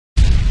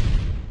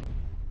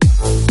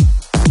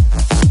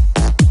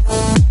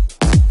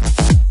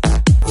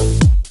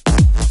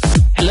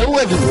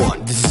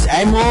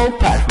Admiral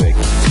Patrick.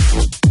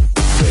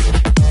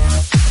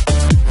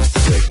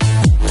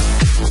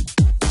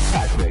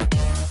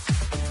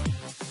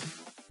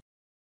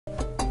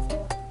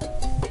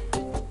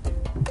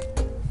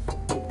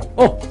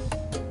 Oh,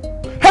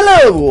 hello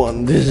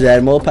everyone, this is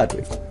Admiral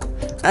Patrick,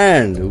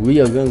 and we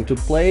are going to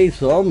play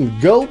some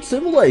Goat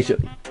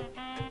Simulation.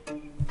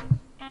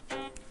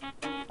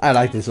 I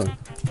like this one.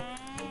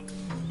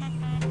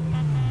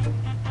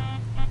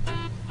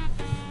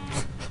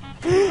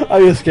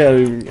 I'm just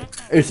scared.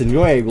 It's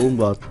enjoyable,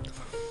 but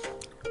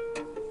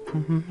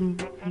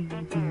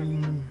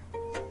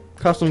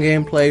custom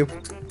gameplay.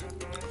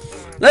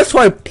 Let's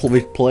try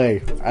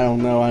play. I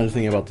don't know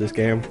anything about this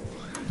game,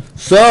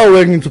 so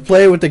we're going to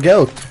play with the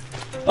goat.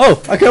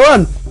 Oh, I can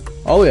run!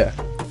 Oh yeah!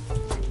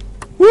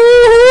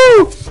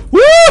 Woohoo!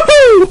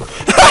 Woohoo!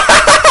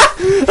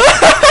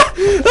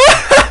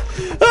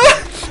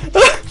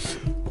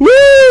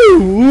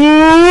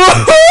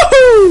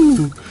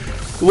 Woo!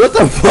 What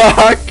the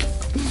fuck?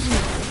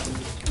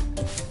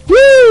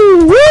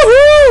 Woo!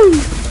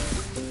 Woohoo!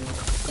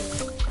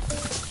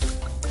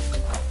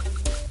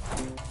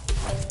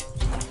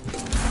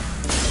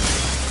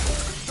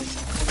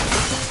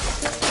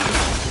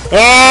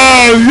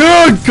 Oh,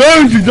 you're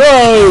going to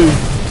die!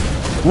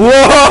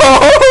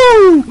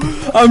 Whoa!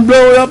 I'm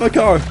blowing up a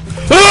car.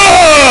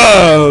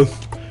 Ah!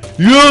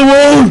 You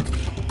won't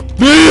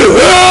be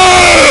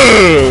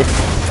here!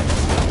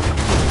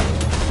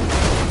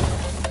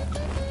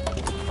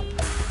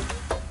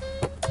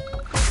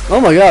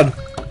 Oh my god.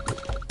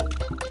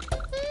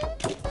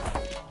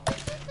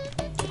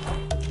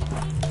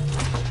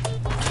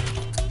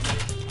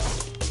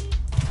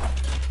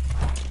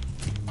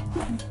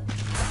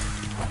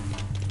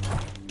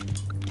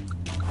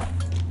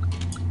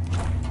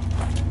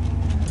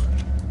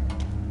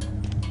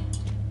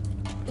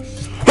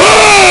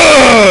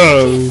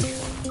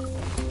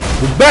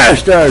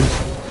 Bastards!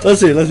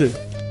 Let's see.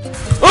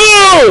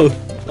 Oh!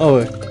 Oh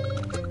wait.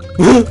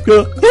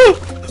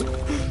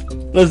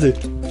 Let's see.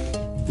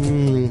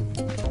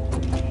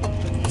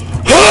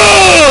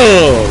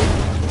 Oh!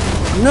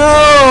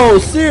 No!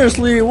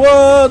 Seriously,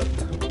 what?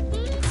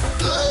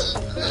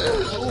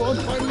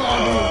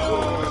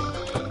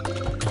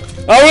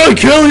 I will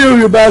kill you,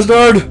 you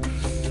bastard!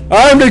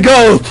 I'm the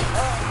goat!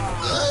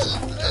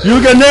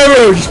 You can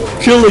never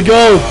kill the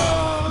goat!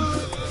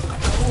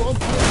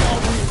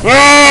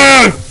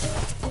 Ah!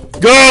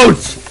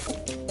 Goats!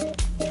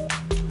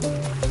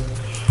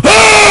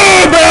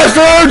 Ah,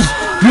 bastards!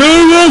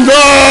 You will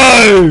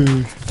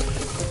die!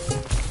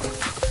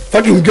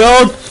 Fucking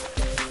goat!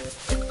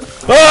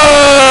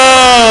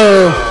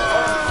 Ah!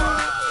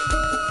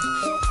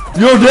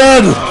 You're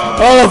dead!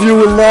 All of you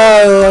will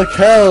die like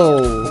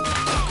hell!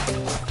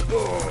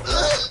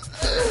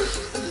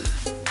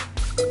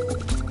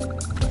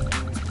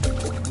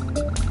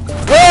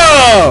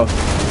 Ah!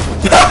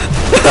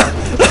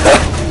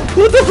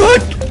 What the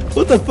fuck?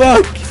 What the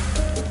fuck?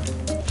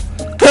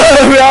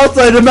 We're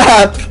outside the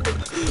map!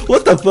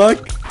 What the fuck?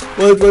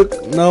 Wait,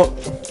 no.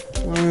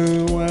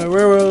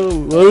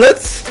 Well,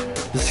 let's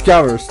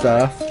discover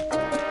stuff.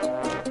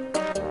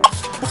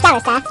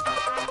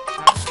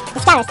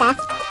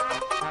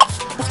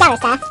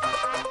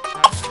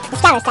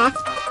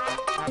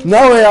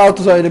 Now we're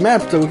outside the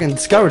map so we can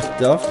discover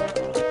stuff.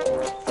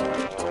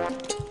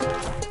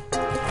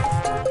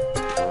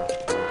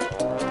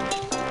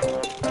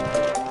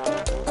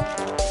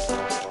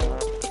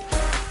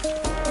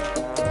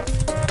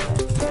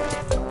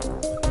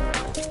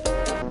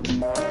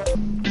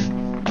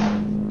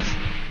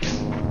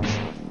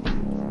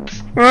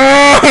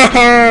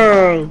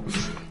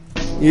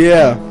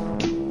 Yeah.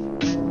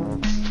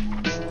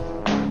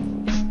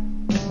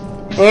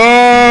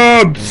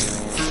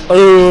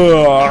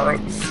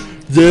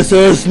 This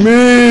is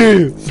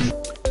me.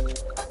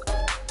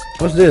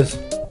 What's this?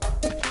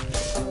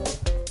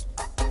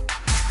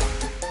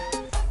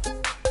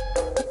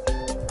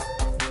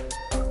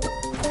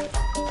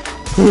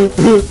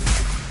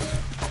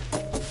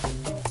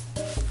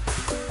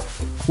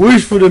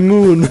 Wish for the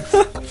moon.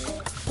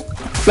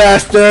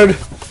 Bastard.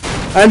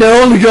 I'm the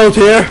only goat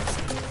here.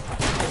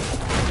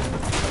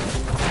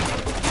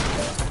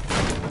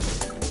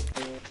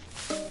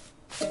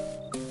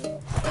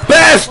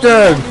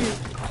 Bastard!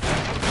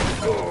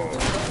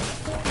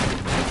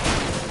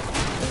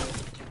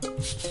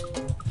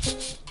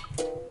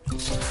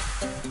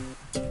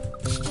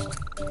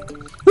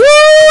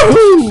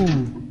 Woohoo!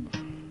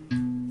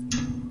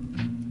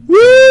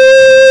 Woohoo!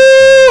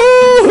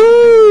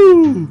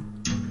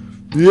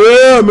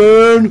 Yeah,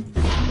 man.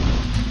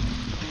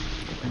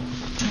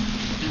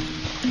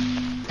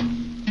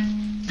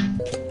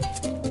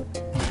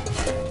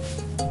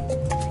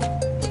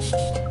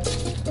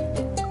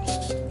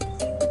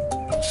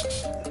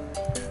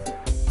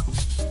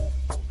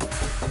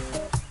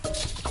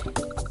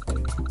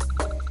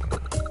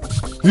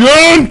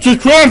 Jump to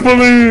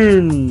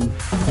trampoline!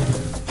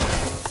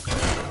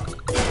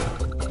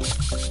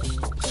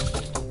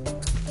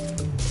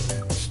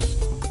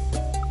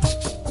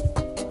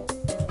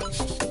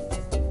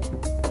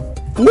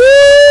 Woo!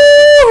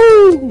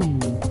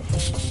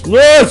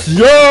 Let's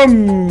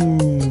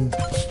jump!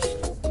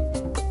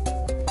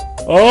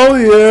 Oh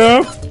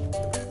yeah!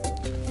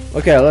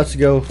 Okay, let's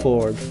go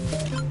forward.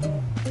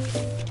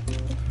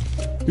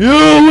 You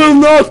will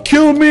not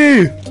kill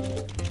me!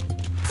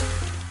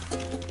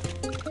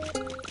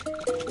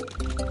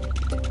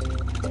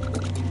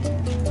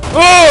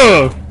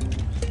 Oh!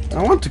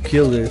 I want to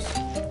kill this.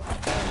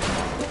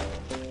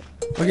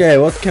 Okay,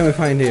 what can we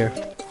find here?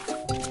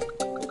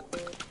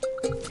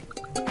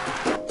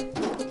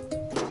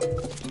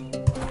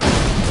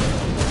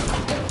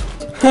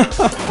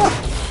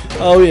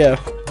 Oh yeah.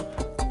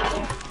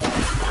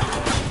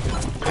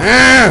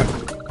 Ah!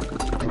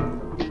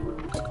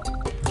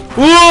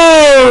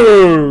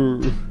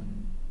 Whoa!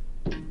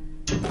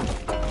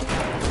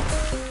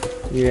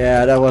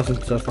 Yeah, that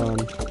wasn't so fun.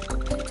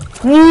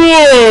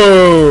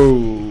 Whoa!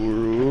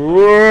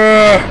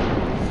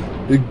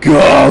 The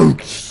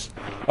goats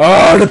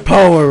are the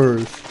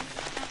powers.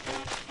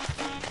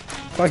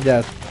 Fuck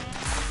that.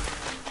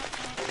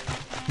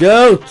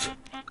 Goat!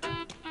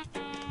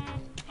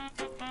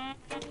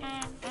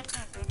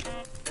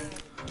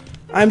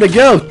 I'm the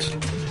goat!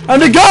 I'm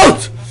the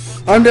goat!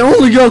 I'm the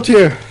only goat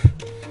here.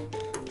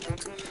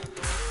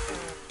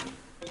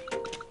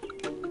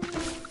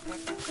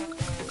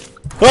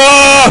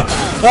 Ah!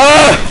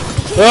 Ah!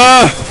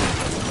 Ah!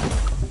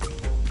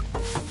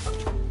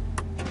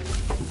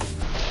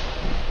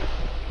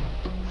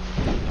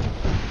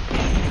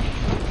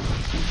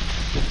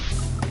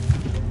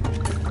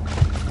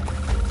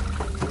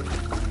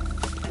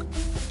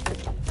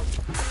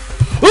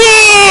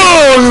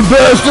 Oh, you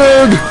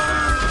bastard!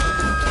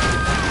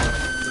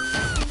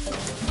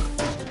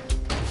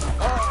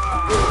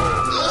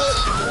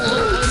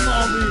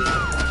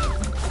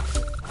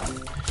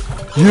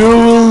 You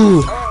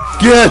will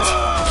get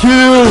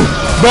killed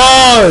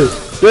by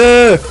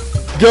the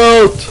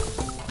goat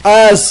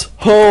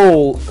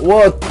asshole.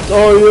 What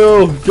are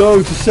you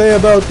going to say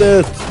about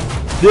that?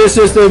 This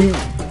is the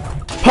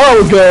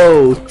power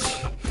goat,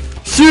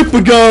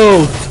 super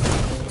goat,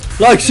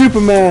 like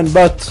Superman,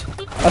 but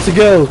as a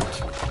goat.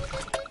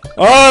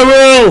 I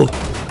will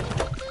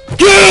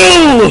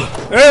kill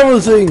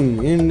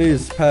everything in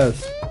this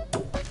path.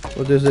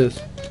 What is this?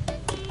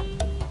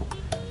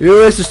 You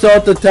wish to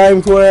start the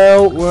time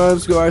coil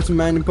once you are some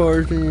many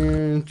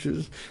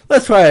portions.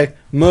 Let's try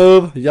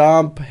move,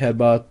 jump,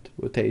 headbutt,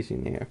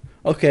 rotation here.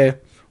 Okay,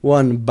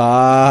 one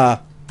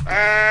ba.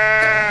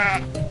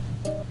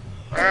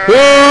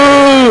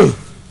 Oh!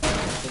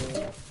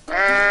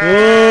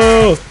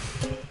 Oh!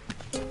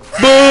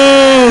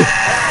 Boo!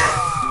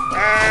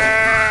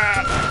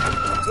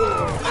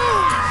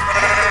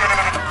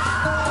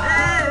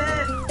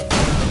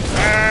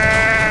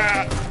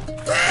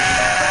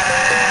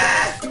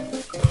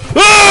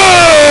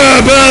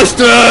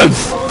 Bastards!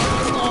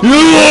 You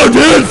are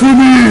dead for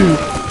me!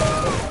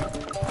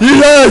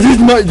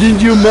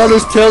 Didn't your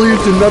mothers tell you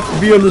to not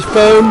be on this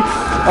phone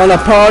on a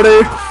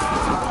party?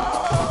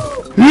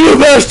 You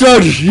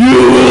bastards!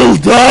 You will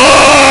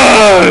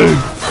die!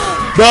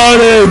 By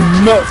the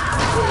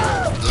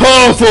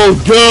powerful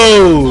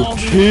goat!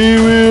 He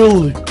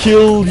will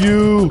kill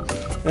you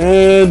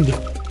and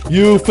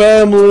your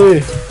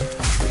family!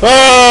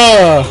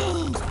 Ah!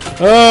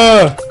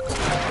 Ah!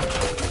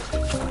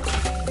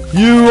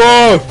 You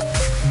are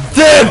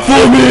dead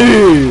for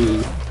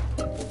me!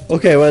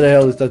 Okay, where the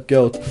hell is that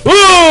goat?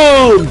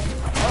 Oh!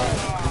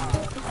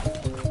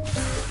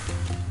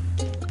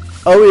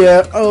 Oh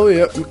yeah, oh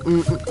yeah,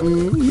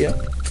 yeah.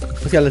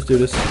 Okay, let's do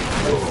this.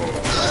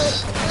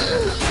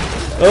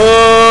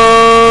 Oh!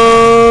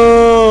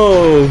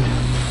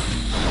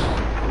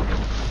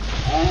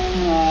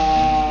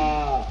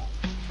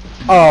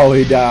 Oh,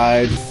 he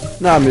died.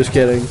 No, I'm just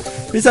kidding.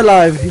 He's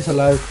alive, he's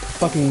alive.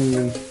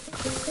 Fucking...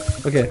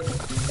 Okay.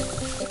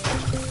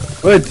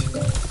 Wait!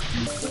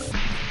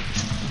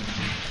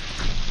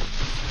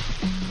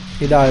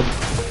 He died.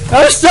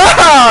 I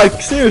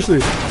suck!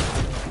 Seriously!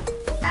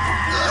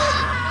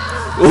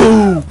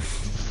 Ooh!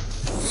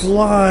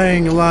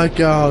 Flying like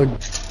a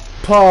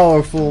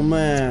powerful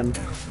man.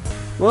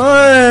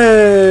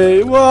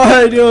 Why?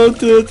 Why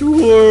don't it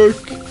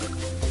work?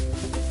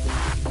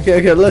 Okay,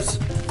 okay, let's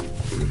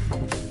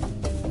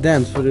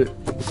dance for the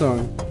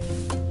song.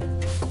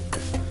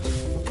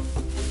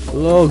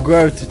 Low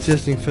gravity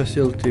testing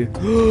facility.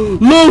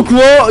 Low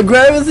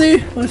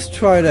gravity? Let's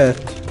try that.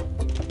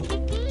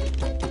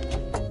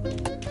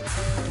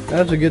 I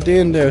have to get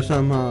in there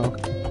somehow.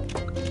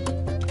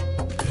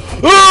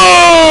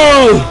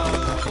 Oh!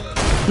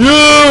 You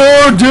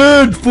are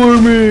dead for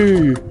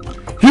me!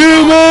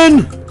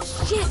 Human!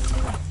 Shit!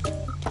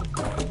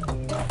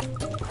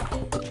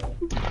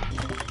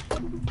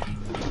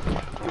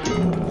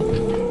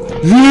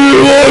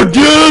 You are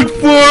dead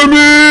for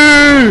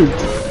me!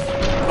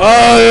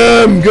 I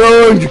am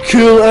going to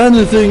kill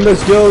anything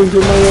that's going to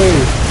my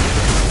way.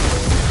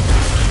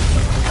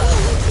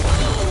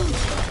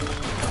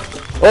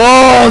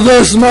 Oh,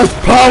 this much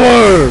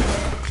power!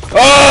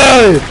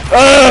 I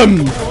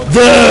am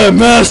the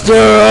master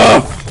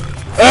of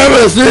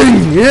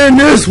everything in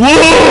this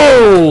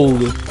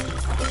world!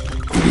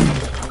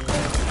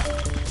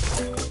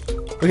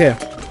 Okay.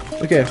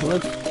 Okay,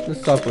 let's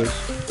stop this.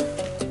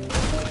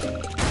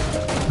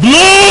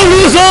 Blow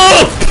this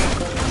up!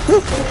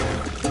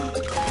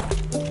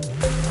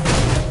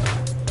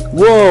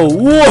 Whoa,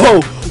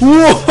 whoa,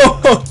 whoa!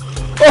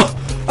 Oh,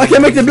 I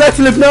can make the black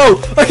flip now!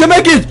 I can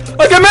make it!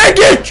 I can make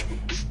it!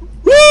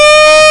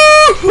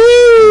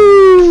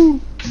 Woohoo!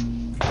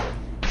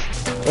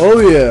 Oh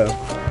yeah.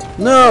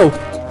 No!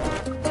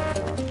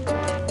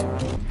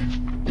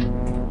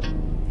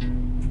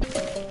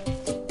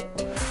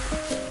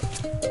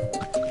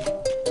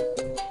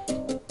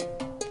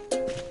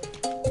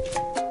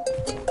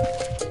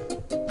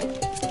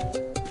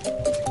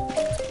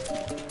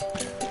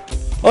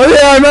 Oh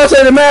yeah, I'm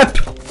outside the map!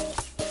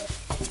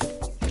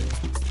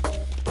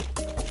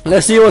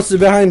 Let's see what's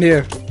behind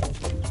here.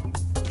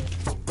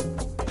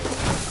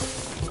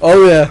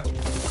 Oh yeah.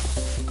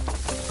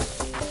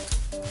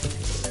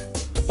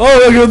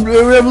 Oh,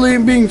 we're really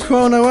being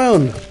thrown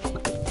around.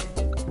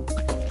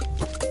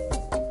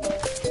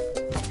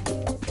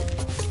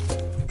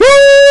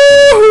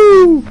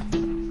 Woo!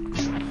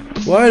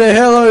 Why the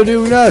hell are you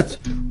doing that?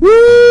 Woo!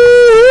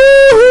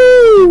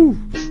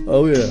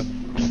 Oh yeah.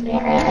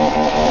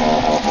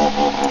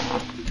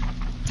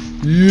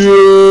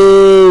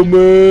 Yeah,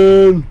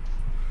 man.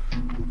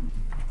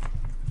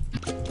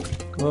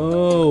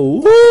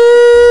 Oh,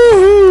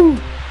 woo!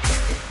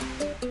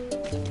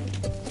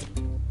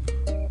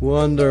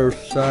 Wonder of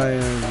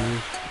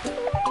science.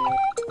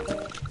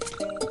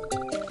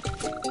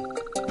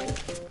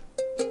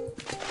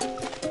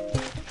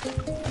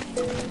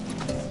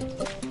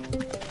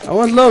 I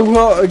want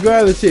low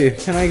gravity.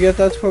 Can I get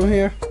that from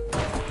here?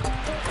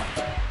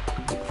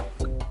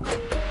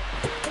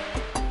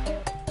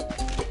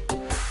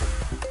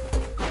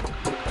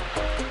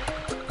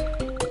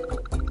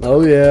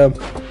 Oh yeah.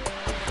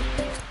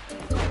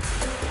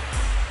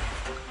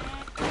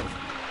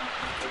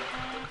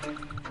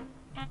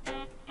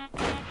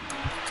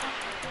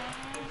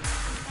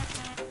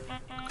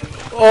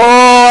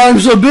 Oh, I'm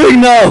so big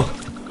now.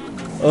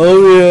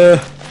 Oh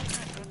yeah.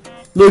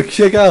 Look,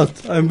 check out.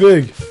 I'm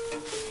big.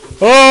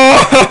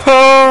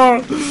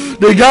 Oh,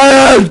 the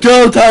giant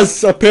goat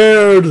has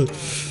appeared.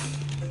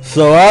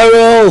 So I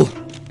will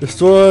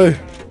destroy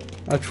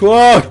a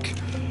truck.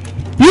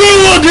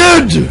 You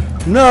did!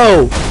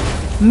 No!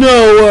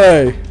 No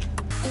way!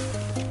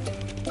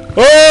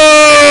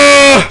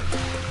 Oh!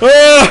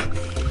 Oh!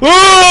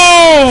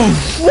 Oh!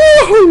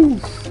 Woohoo!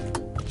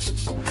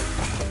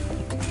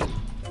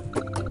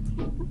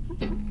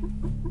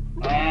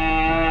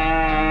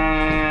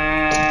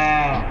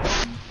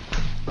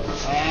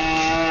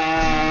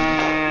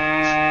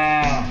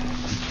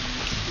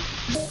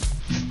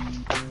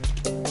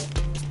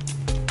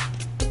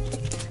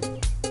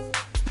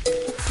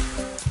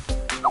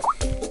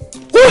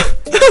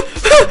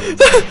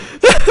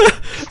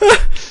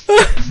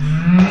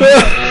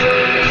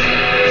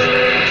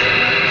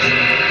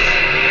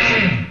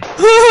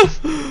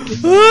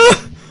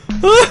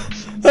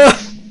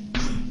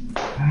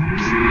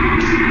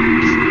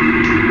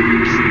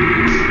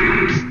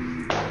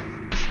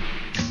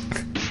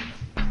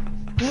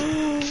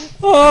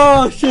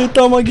 Oh shit,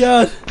 oh my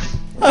god.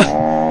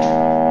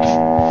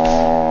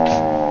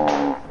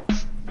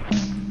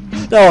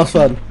 That was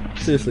fun,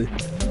 seriously.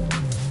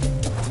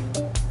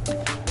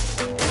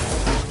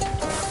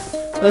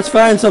 Let's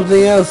find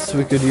something else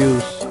we could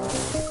use.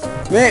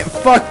 Man,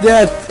 fuck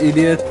that,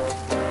 idiot.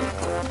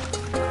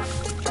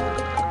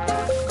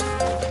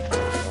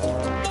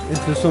 Is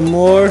there some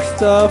more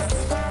stuff?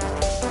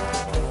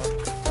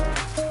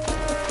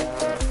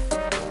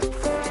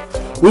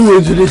 Ooh,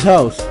 into this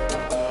house.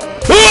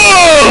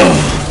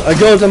 Oh! I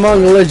goes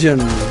among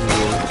legends.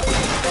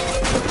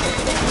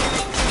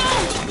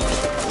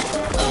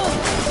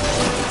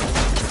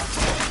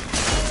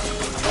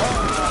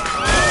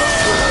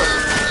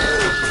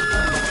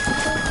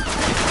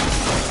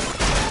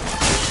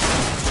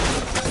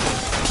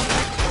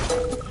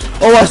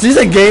 Oh, was this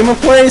a gamer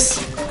place?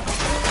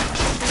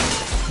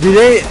 Did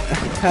they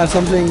have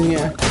something?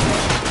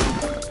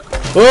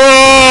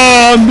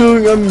 Oh,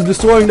 I'm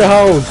destroying the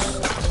house.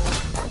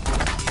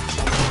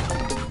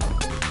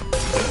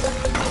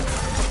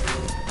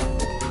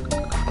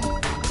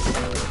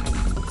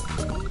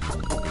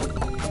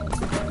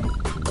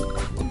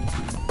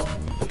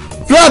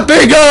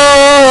 Flappy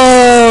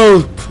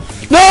goat!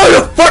 No,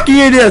 you fucking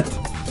idiot!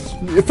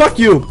 Fuck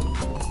you!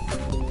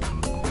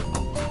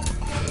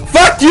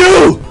 Fuck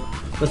you!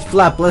 Let's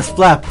flap,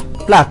 flap,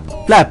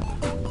 flap.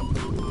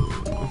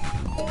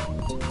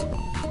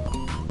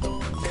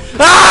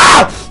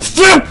 Ah!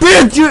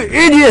 Stupid, you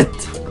idiot!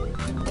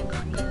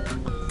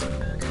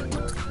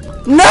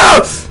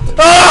 No!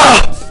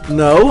 Ah!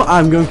 No,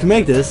 I'm going to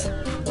make this.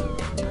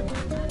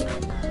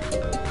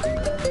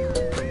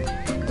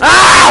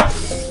 Ah!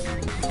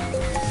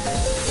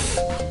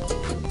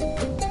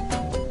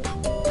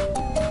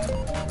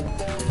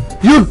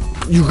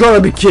 You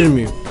gotta be kidding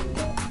me.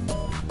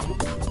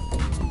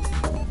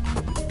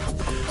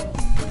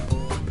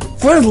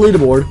 For the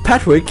leaderboard,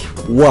 Patrick,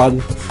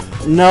 1.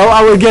 No,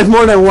 I will get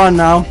more than 1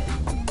 now.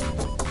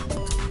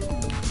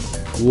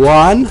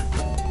 1,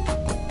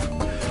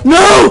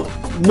 No!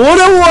 More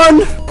than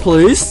one,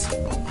 please.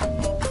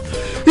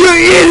 You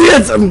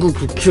idiots! I'm going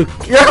to kick.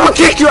 I'm gonna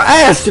kick your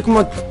ass. You come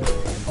on.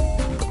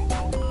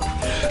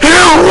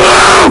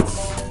 Help!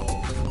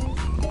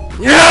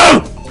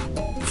 You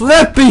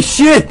flappy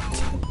shit!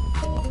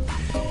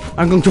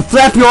 I'm going to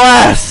flap your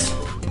ass.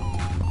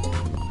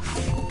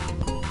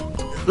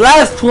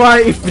 Last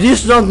try. If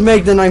this doesn't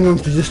make, then I'm going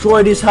to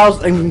destroy this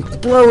house. I'm going to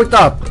blow it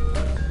up.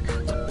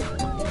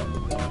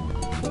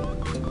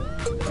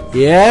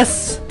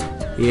 Yes.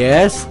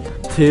 Yes.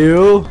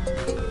 2.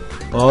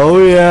 Oh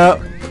yeah.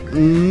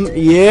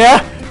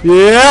 Yeah.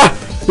 Yeah.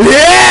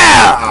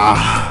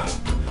 Yeah.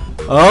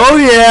 Oh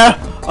yeah.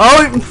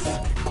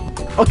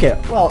 Oh. Okay.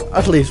 Well,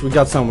 at least we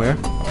got somewhere.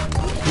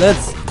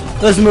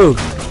 Let's move.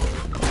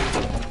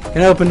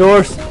 Can I open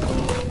doors?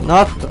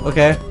 Not?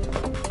 Okay.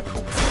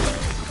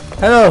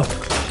 Hello,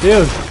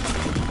 dude.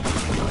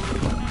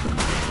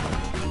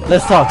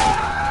 Let's talk.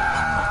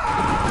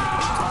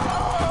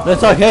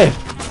 Let's talk. Hey.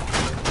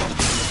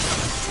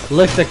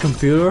 Lick the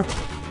computer.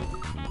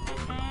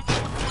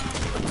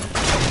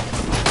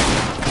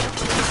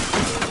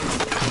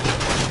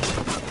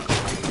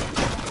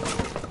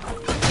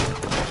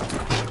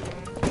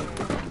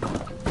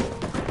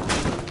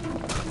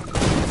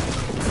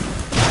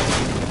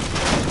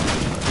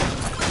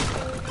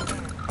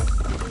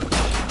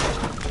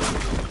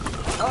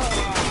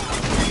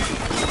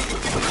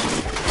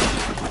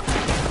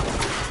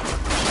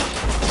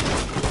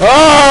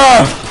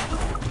 Ah!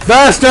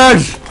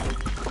 Bastards!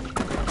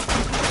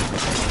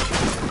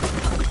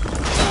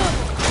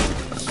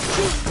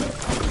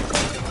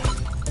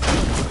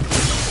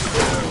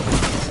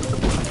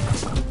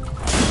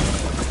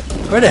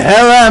 Where the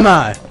hell am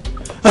I?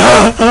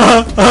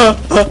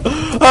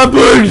 I'm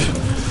bugged!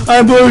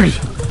 I'm bugged!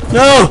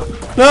 No!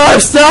 No, I'm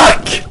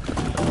stuck!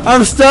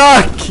 I'm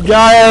stuck,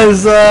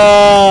 guys!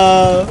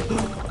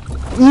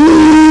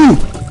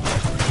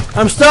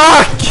 I'm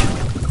stuck!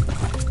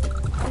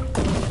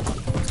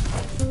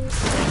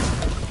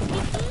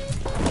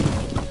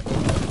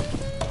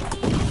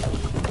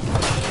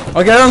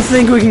 Okay, I don't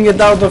think we can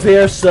get out of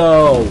here,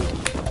 so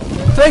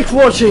thanks for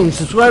watching,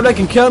 subscribe, like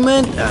and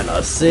comment, and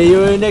I'll see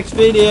you in the next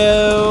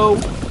video.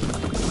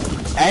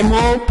 I'm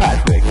all